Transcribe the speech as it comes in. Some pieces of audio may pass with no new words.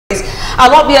I'll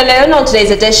not be alone on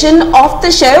today's edition of the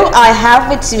show. I have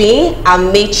with me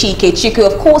Amechi Chiku.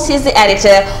 Of course, he's the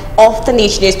editor of the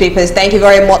Niche newspapers. Thank you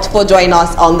very much for joining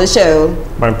us on the show.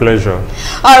 My pleasure.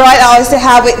 All right, I also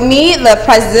have with me the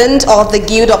president of the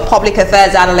Guild of Public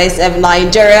Affairs Analysts of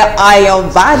Nigeria,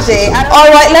 Ayobade. All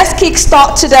right, let's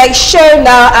kickstart today's show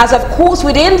now, as of course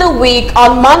within the week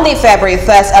on Monday, February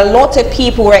 1st, a lot of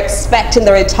people were expecting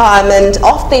the retirement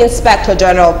of the Inspector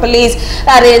General of Police,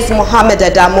 that is Mohammed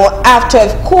Adamu, after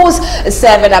of course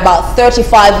serving about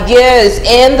 35 years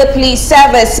in the police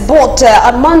service. But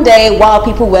on Monday, while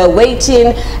people were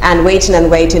waiting and waiting and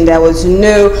waiting, there was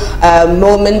no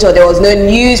moment, or there was no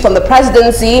news from the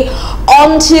presidency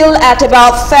until at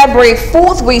about February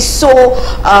 4th we saw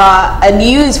a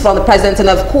news from the president and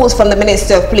of course from the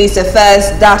Minister of Police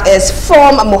Affairs, that is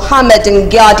from Mohammed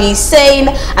Adamu, saying,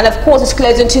 and of course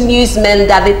disclosing to newsmen,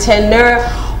 that the tenure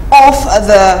of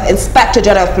the Inspector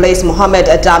General of Police, Mohammed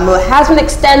Adamu, has been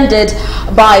extended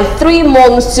by 3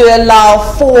 months to allow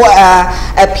for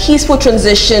a peaceful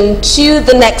transition to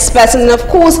the next person, and of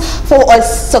course for a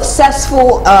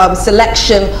successful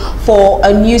selection for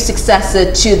a new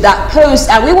successor to that post.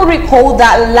 And we will recall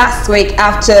that last week,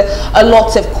 after a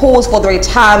lot of calls for the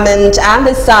retirement and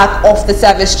the sack of the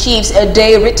service chiefs, a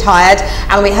day retired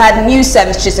and we had new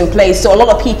service chiefs in place. So a lot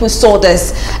of people saw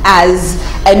this as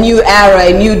a new era,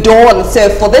 a new dawn. So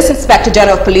for this Inspector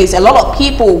General of Police, a lot of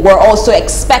people were also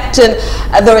expecting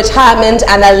the retirement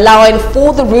and allowing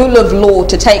for the rule of law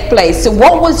to take place. So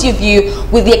what was your view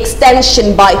with the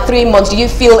extension by 3 months? Do you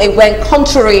feel it went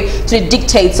contrary to the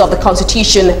dictates of the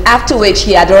Constitution, after which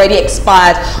he had already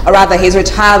expired, or rather his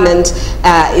retirement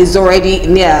is already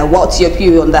near? What's your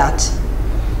view on that?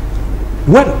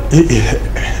 Well, it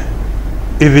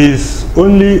is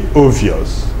only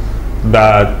obvious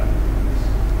that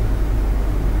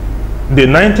the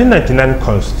 1999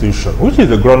 Constitution, which is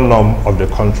the ground norm of the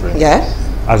country,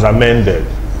 as amended,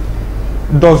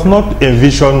 does not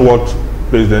envision what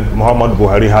President Muhammadu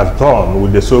Buhari has done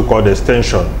with the so-called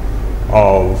extension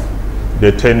of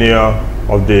the tenure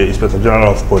of the Inspector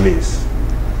General of Police.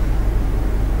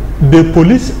 The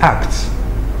Police Act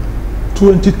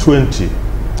 2020,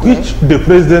 which the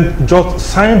President just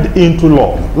signed into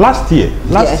law last year,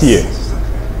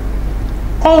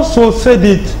 also said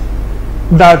it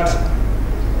that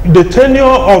the tenure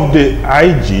of the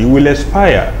IG will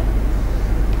expire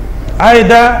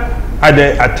either at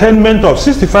the attainment of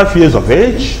 65 years of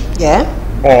age,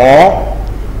 or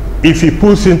if he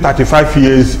puts in 35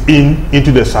 years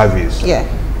into the service.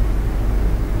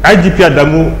 IGP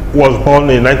Adamu was born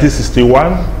in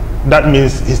 1961. That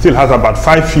means he still has about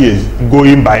 5 years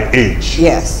going by age.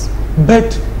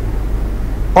 But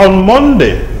on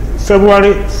Monday,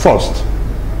 February 1st,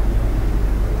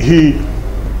 he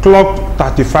clocked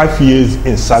 35 years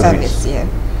in service.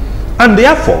 And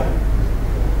therefore,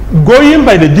 going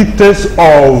by the dictates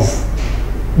of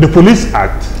the Police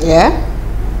Act,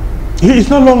 he is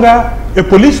no longer a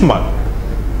policeman.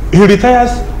 He retires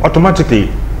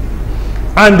automatically.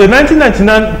 And the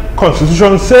 1999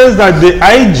 Constitution says that the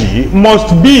IG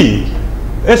must be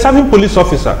a serving police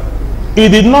officer. It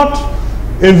did not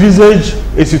envisage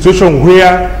a situation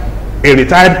where a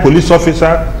retired police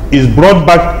officer is brought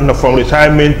back from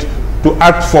retirement to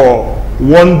act for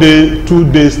 1 day,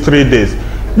 2 days, 3 days.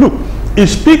 Look, it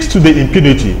speaks to the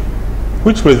impunity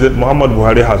which President Muhammadu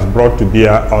Buhari has brought to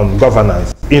bear on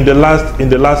governance in the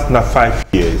last 5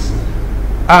 years.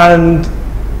 And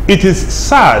it is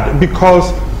sad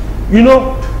because, you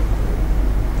know,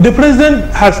 the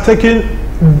president has taken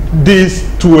this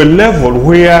to a level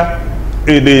where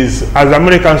it is, as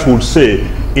Americans would say,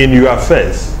 in your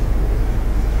face.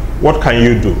 What can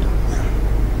you do?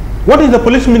 What is the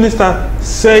police minister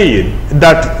saying?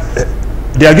 That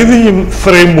they are giving him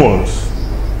 3 months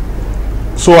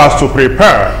so as to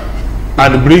prepare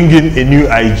and bring in a new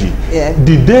IG.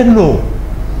 Did they know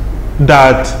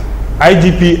that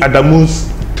IGP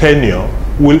Adamu's tenure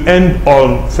will end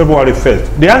on February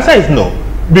 1st? The answer is no,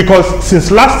 because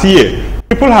since last year,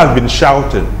 people have been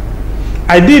shouting.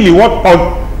 Ideally, what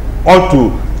ought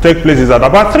to take place is that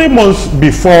about 3 months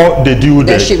before the due date,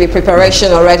 there should be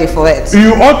preparation already for it.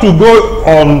 You ought to go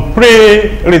on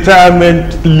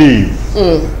pre-retirement leave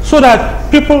so that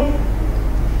people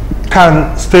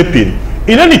can step in.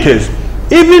 In any case,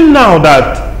 even now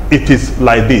that it is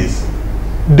like this,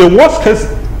 the worst case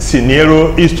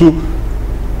scenario is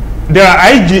there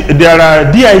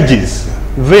are DIGs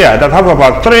there that have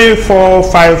about 3, 4,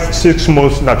 5, 6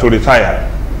 months now to retire.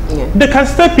 They can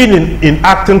step in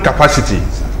acting capacity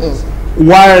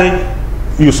while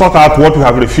you sort out what you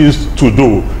have refused to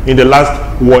do in the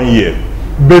last 1 year.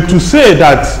 But to say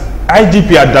that IGP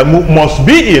Adamu must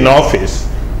be in office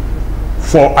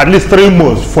for at least 3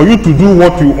 months for you to do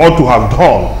what you ought to have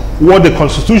done, what the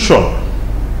Constitution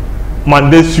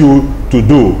mandates you to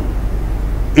do,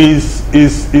 is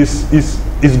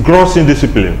gross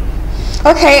indiscipline.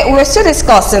 Okay, we're still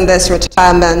discussing this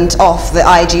retirement of the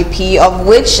IGP, of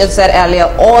which, as said earlier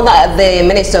on, the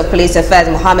Minister of Police Affairs,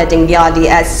 Mohammed Adamu,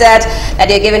 has said that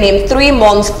they're giving him 3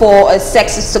 months for a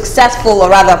successful, or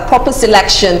rather proper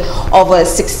selection of a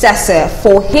successor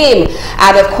for him.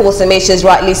 And of course, the Minister has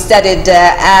rightly said it,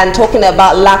 and talking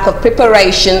about lack of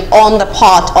preparation on the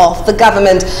part of the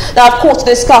government. Now, of course,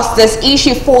 to discuss this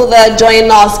issue further,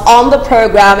 joining us on the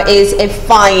program is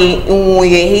Ifeanyi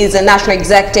Nwunye. He's a National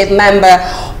Executive Member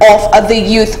of the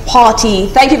Youth Party.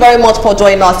 Thank you very much for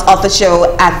joining us on the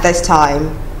show at this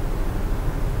time.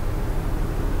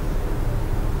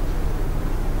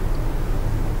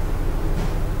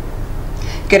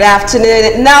 Good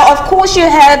afternoon. Now, of course, you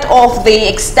heard of the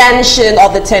extension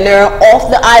of the tenure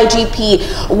of the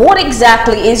IGP. What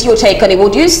exactly is your take on it?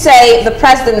 Would you say the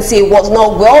presidency was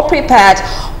not well prepared,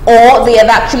 or they have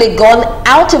actually gone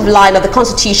out of line of the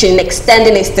Constitution in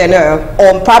extending its tenure,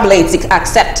 or probably it's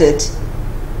accepted?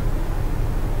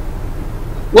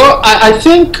 Well, I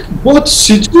think both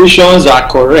situations are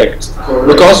correct,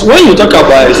 because when you talk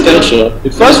about extension, the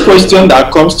first question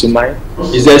that comes to mind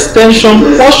is extension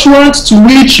pursuant to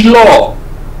which law?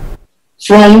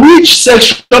 From which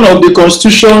section of the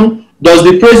Constitution does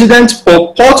the President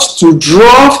purport to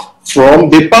draw from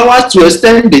the power to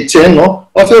extend the tenure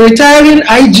of a retiring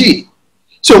IG?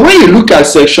 So when you look at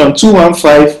section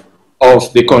 215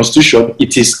 of the Constitution,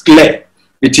 it is clear.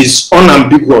 It is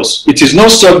unambiguous. It is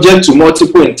not subject to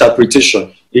multiple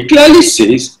interpretation. It clearly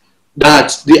says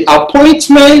that the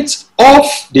appointment of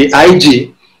the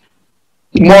IG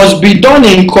must be done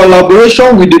in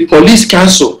collaboration with the police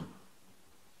council.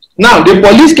 Now, the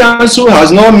police council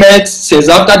has not met since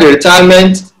after the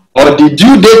retirement, or the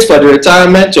due date for the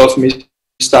retirement of Mr.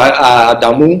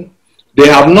 Adamu. They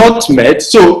have not met.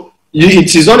 So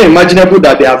it is unimaginable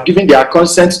that they have given their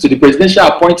consent to the presidential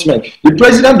appointment. The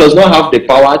president does not have the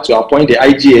power to appoint the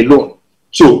IG alone.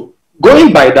 So,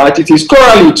 going by that, it is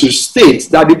corollary to state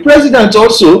that the president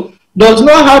also does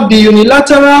not have the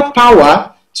unilateral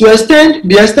power to extend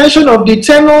the extension of the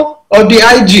tenure of the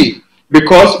IG,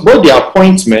 because both the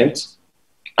appointment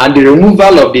and the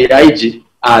removal of the IG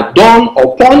are done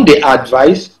upon the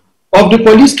advice of the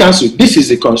police council. This is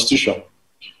the Constitution.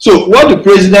 So what the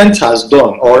president has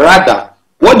done, or rather,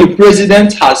 what the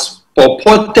president has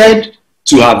purported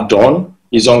to have done,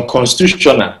 is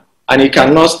unconstitutional, and it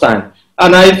cannot stand.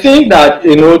 And I think that,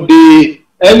 the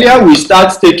earlier we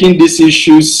start taking this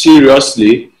issue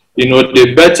seriously,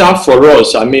 the better for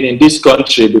us, in this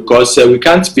country, because we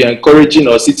can't be encouraging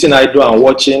or sitting idle and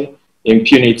watching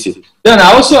impunity. Then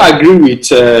I also agree with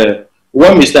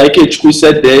what Mr. Ikechukwu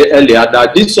said there earlier,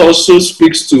 that this also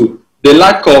speaks to the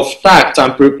lack of tact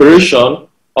and preparation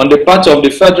on the part of the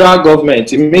federal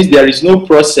government. It means there is no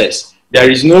process. There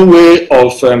is no way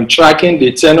of tracking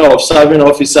the tenure of serving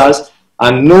officers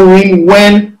and knowing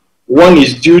when one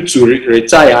is due to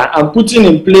retire and putting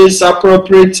in place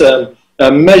appropriate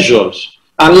measures.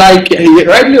 And like he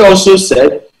rightly also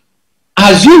said,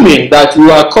 assuming that you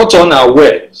are caught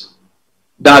unawares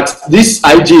that this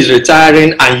IG is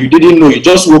retiring and you didn't know, you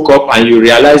just woke up and you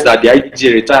realized that the IG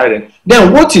is retiring,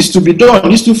 then what is to be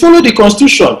done is to follow the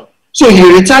Constitution. So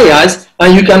he retires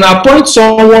and you can appoint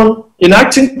someone in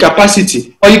acting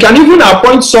capacity, or you can even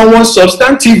appoint someone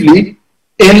substantively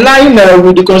in line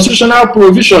with the constitutional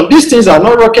provision. These things are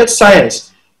not rocket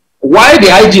science. While the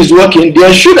IG is working,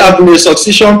 there should have been a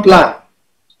succession plan.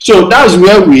 So that's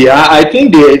where we are. I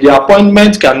think the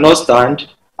appointment cannot stand,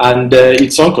 and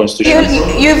it's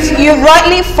unconstitutional. You've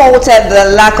rightly faulted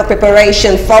the lack of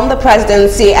preparation from the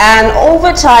presidency, and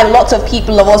over time lots of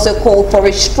people have also called for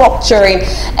restructuring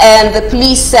and the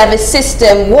police service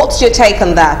system. What's your take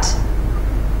on that?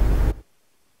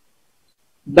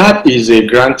 That is a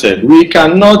granted. We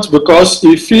cannot, because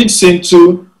it feeds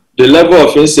into the level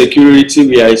of insecurity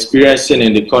we are experiencing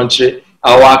in the country.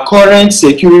 Our current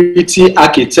security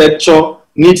architecture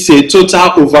needs a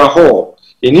total overhaul.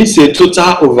 It needs a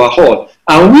total overhaul.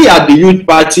 And we at the Youth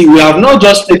Party, we have not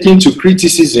just taken to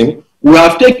criticism, we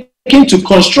have taken to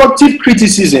constructive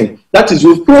criticism. That is,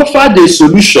 we've profiled a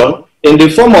solution in the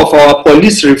form of our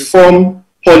police reform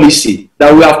policy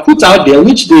that we have put out there,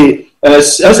 which the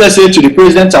SSA to the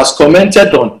president has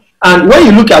commented on. And when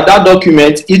you look at that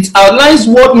document, it outlines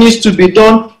what needs to be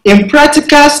done in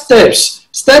practical steps,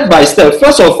 step by step.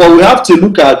 First of all, we have to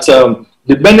look at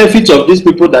the benefits of these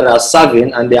people that are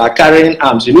serving and they are carrying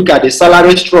arms. You look at the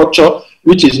salary structure,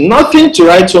 which is nothing to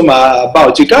write home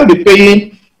about. You can't be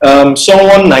paying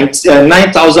someone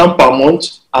 9,000 per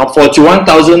month and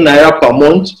 41,000 naira per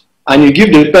month, and you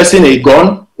give the person a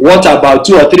gun, what about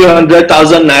 200,000 or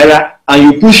 300,000 naira, and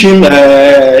you push him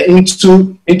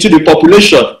into the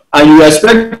population, and you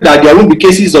expect that there won't be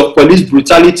cases of police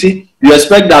brutality. You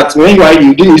expect that when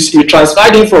you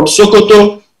transferred him from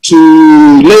Sokoto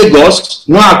to Lagos,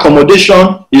 no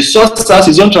accommodation, he sorts out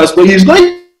his own transport. He's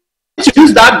going to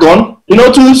use that gun,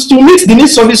 to meet the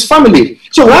needs of his family.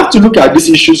 So we have to look at these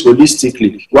issues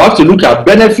holistically. We have to look at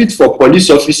benefits for police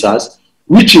officers,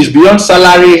 which is beyond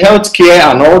salary, healthcare,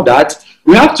 and all that.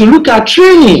 We have to look at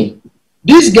training.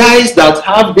 These guys that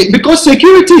have, because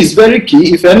security is very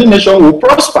key if any nation will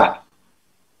prosper.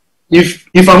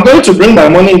 If I'm going to bring my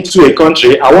money into a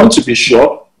country, I want to be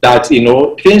sure that,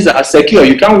 things are secure.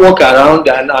 You can't walk around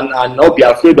and not be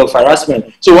afraid of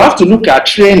harassment. So we have to look at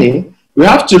training. We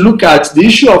have to look at the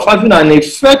issue of having an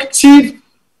effective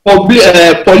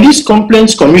police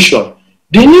complaints commission.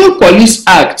 The new Police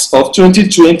Act of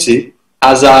 2020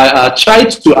 has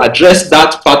tried to address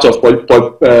that part of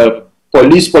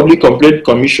Police Public Complaint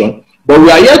Commission, but we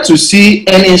are yet to see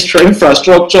any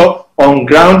infrastructure on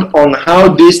ground on how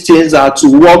these things are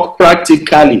to work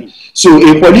practically. So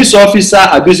a police officer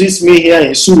abuses me here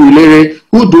in Surulere,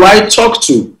 who do I talk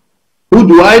to? Who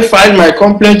do I file my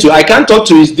complaint to? I can't talk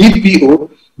to his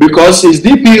DPO because his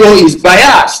DPO is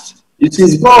biased. It's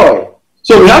his boy.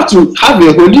 So we have to have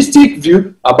a holistic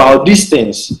view about these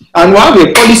things. And we have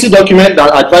a policy document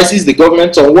that advises the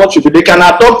government on what should be. They can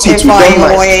adopt it.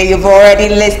 You've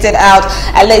already listed out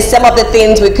at least some of the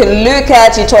things we can look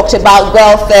at. You talked about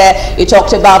welfare, you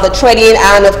talked about the training,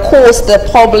 and of course the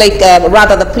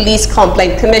the Police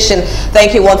Complaint Commission.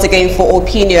 Thank you once again for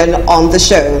opinion on the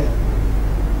show.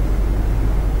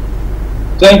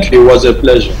 Thank you, it was a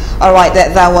pleasure. All right,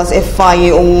 that was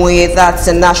Ifeanyi Onwe, that's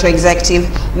a national executive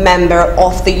member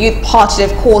of the Youth Party,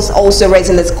 of course, also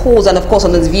raising his calls and, of course,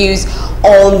 on his views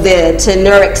on the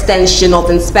tenure extension of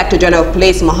the Inspector General of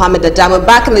Police, Mohammed Adamu.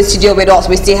 Back in the studio with us,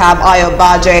 we still have Ayo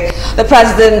Baje, the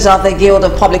president of the Guild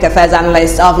of Public Affairs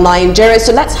Analysts of Nigeria.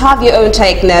 So let's have your own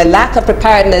take now. Lack of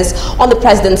preparedness on the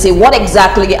presidency. What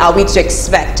exactly are we to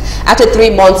expect? After 3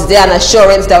 months, is there an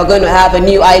assurance that we're going to have a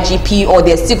new IGP, or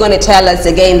they're still going to tell us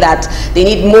again that they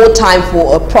need more time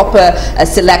for a proper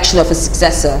selection of a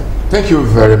successor? Thank you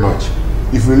very much.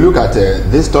 If we look at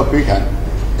this topic and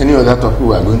any other topic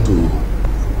we are going to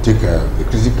take a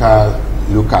critical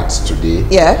look at today,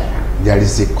 there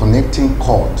is a connecting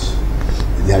cord.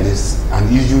 There is an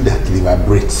issue that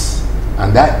reverberates,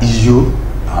 and that issue,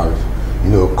 I've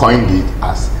coined it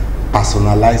as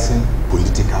personalizing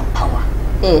political power.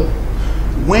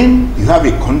 When you have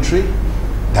a country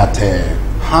that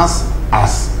has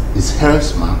as its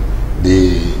herdsman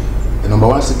the number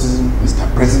one citizen,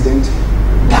 Mr. President,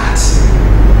 that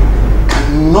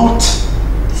cannot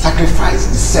sacrifice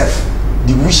the self,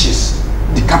 the wishes,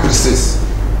 the caprices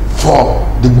for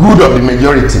the good of the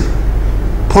majority,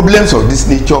 problems of this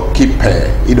nature keep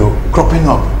cropping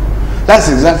up. That's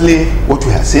exactly what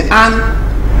we are saying. And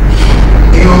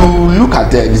you look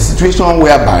at the situation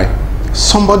whereby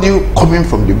somebody coming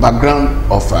from the background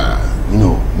of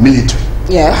military,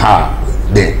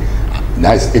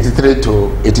 that's 83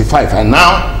 to 85, and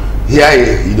now here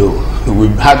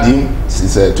we've had him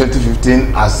since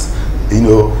 2015 as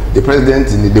the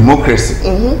president in a democracy.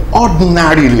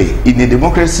 Ordinarily in a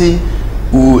democracy,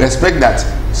 we expect that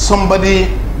somebody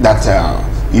that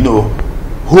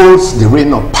holds the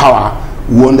reign of power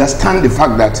will understand the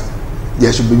fact that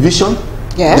there should be vision,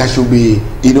 there should be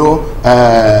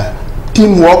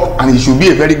teamwork, and he should be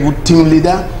a very good team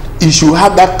leader. He should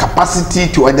have that capacity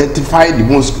to identify the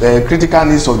most critical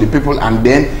needs of the people, and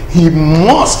then he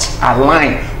must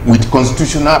align with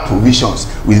constitutional provisions,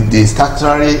 with the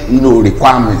statutory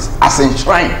requirements as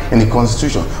enshrined in the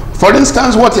Constitution. For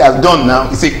instance, what he has done now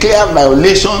is a clear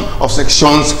violation of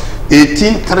sections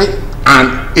 18.3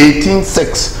 and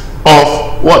 18.6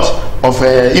 of what? Of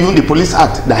even the Police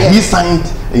Act that he signed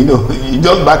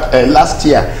just back last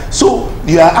year. So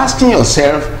you are asking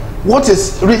yourself, what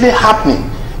is really happening?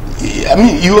 I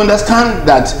mean, you understand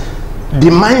that the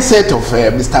mindset of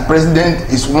Mr. President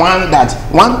is one that,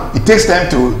 it takes time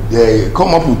to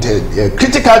come up with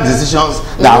critical decisions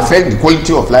that affect the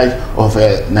quality of life of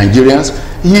Nigerians.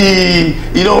 He,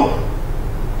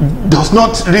 does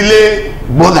not really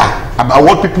bother about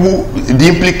what people, the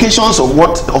implications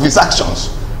of his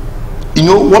actions.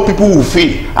 What people will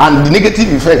feel and the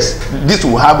negative effects this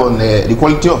will have on the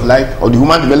quality of life or the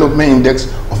Human Development Index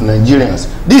of Nigerians.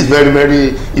 This is very,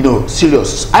 very,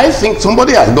 serious. I think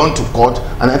somebody has gone to court,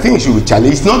 and I think it should be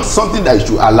challenged. It's not something that you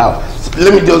should allow.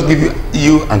 let me just give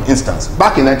you an instance.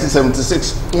 Back in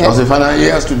 1976, I was a final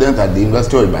year student at the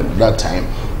University of Ibadan at that time.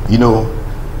 You know,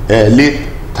 late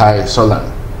Tai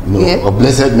Solan, you know, of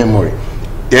blessed memory.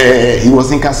 He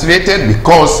was incarcerated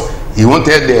because he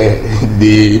wanted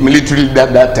the military leader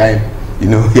at that time, you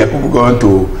know, Yakubu going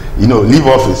to, you know, leave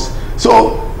office.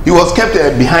 So he was kept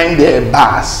behind the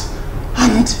bars,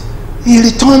 and he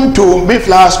returned to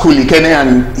Mayflower School in Kenya,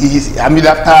 and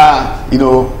after, you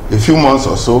know, a few months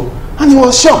or so, and he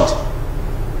was shocked.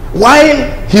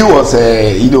 While he was,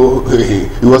 you know,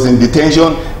 he was in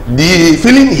detention, the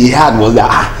feeling he had was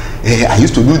that, I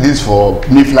used to do this for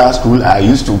Mayflower School. I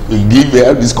used to give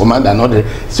this command and all that.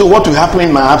 So what will happen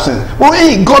in my absence? Well,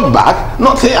 when he got back,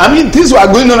 nothing. I mean, things were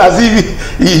going on as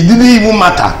if it didn't even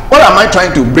matter. What am I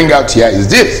trying to bring out here is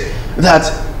this: that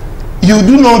you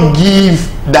do not give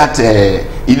that,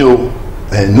 you know,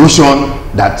 notion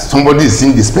that somebody is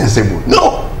indispensable.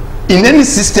 No, in any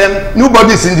system,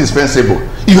 nobody is indispensable.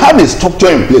 You have a structure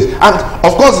in place, and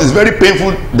of course, it's very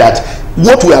painful that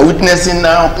what we are witnessing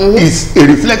now is a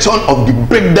reflection of the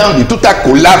breakdown, the total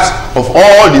collapse of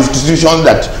all the institutions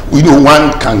that, you know,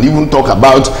 one can even talk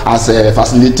about as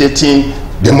facilitating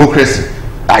democracy.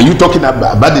 Are you talking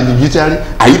about the judiciary?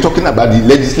 Are you talking about the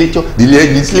legislature? The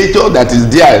legislature that is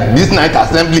there, this night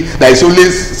assembly, that is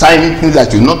always signing things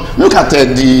that you not look at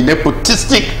the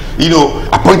nepotistic, you know,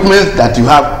 appointments that you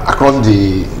have across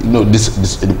the, you know,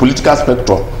 the political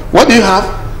spectrum. What do you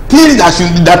have? Things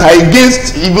that are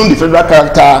against even the federal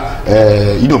character,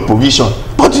 you know, provision,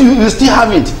 but you still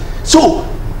have it. So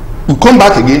we come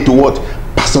back again to what?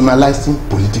 Personalizing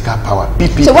political power.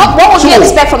 PP. So what would you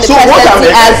expect from the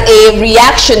presidency as a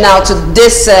reaction now to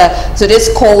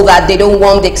this call that they don't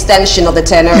want the extension of the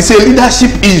tenure? It's a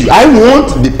leadership issue. I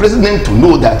want the president to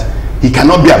know that he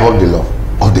cannot be above the law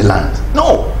of the land.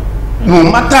 No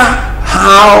matter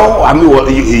how, I mean,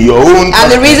 your own.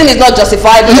 And the reason is not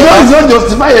justifiable. It's not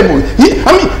justifiable.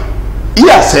 He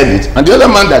has said it, and the other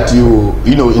man that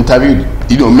you know interviewed,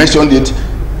 you know, mentioned it.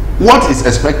 What is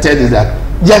expected is that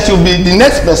there should be the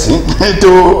next person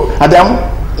to Adamu.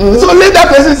 So let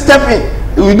that person step in.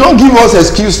 We don't give us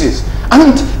excuses.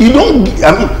 And you don't.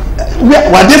 I mean,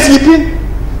 were they sleeping?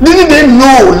 Didn't they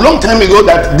know a long time ago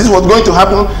that this was going to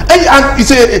happen? And it's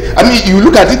I mean, you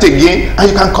look at it again, and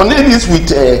you can connect this with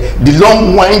the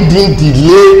long winding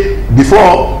delay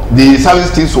before the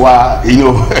service teams were, you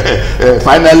know,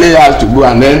 finally has to go,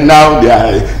 and then now they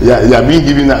are being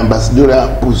given an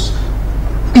ambassadorial post.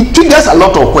 It triggers a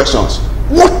lot of questions.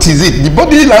 What is it? The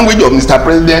body language of Mr.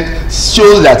 President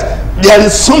shows that there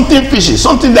is something fishy,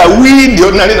 something that we, the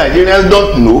ordinary Nigerians,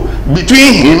 don't know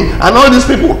between him and all these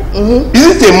people.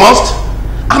 Is it a must?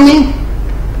 I mean,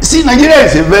 see, Nigeria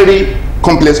is a very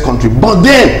complex country, but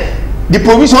then the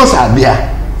provisions are there.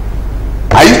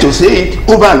 I used to say it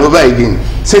over and over again.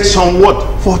 Section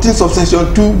what? 14 subsection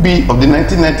 2B of the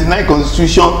 1999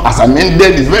 Constitution as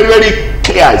amended is very, very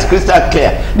clear. It's crystal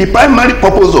clear. The primary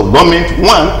purpose of government,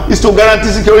 one, is to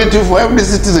guarantee security for every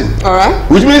citizen. All right.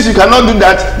 Which means you cannot do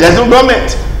that, there's no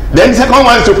government. Then the second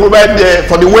one is to provide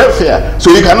for the welfare. So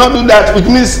you cannot do that, which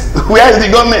means where is the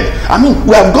government? I mean,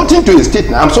 we have gotten to a state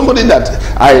now. I'm somebody that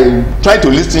I try to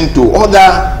listen to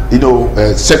other, you know,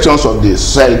 sections of the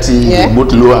society,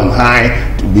 both low and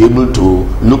high, to be able to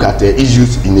look at the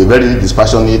issues in a very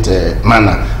dispassionate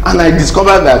manner. And I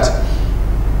discovered that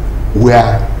we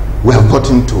have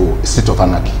gotten to a state of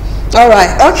anarchy. All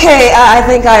right. Okay. I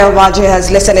think Ayobaje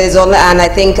has listened his own, and I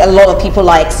think a lot of people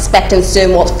are expecting so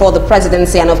much for the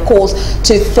presidency, and of course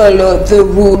to follow the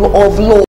rule of law.